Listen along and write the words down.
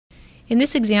In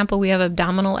this example, we have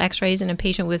abdominal x-rays in a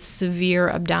patient with severe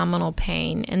abdominal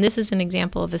pain. And this is an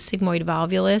example of a sigmoid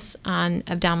volvulus on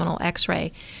abdominal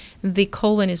x-ray. The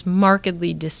colon is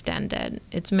markedly distended.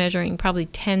 It's measuring probably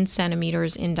 10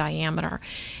 centimeters in diameter.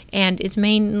 And it's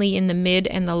mainly in the mid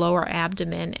and the lower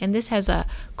abdomen. And this has a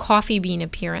coffee bean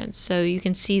appearance. So you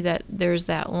can see that there's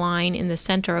that line in the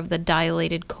center of the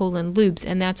dilated colon loops.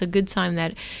 And that's a good sign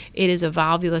that it is a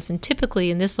volvulus. And typically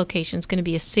in this location, it's going to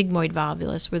be a sigmoid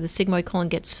volvulus, where the sigmoid colon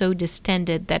gets so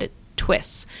distended that it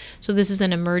twists. So this is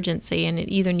an emergency, and it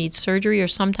either needs surgery or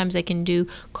sometimes they can do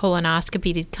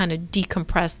colonoscopy to kind of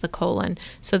decompress the colon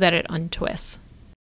so that it untwists.